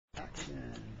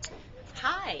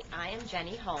Hi, I am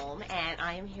Jenni Holm, and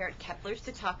I am here at Kepler's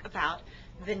to talk about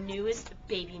the newest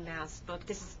Babymouse book.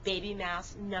 This is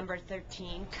Babymouse number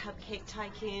 13, Cupcake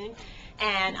Tycoon,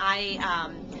 and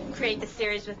I create the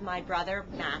series with my brother,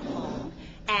 Matt Holm.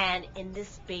 And in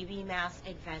this Babymouse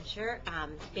adventure,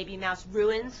 Babymouse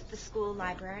ruins the school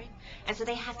library, and so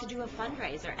they have to do a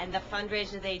fundraiser. And the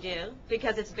fundraiser they do,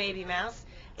 because it's Babymouse,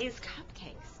 is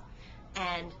cupcakes.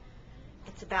 And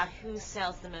it's about who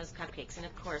sells the most cupcakes, and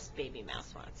of course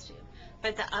Babymouse wants to.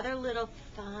 But the other little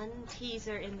fun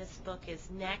teaser in this book is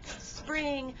next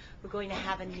spring we're going to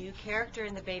have a new character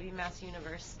in the Babymouse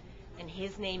universe, and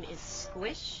his name is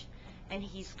Squish, and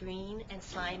he's green and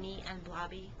slimy and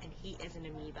blobby, and he is an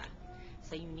amoeba.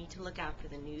 So you need to look out for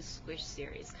the new Squish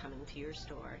series coming to your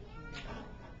store.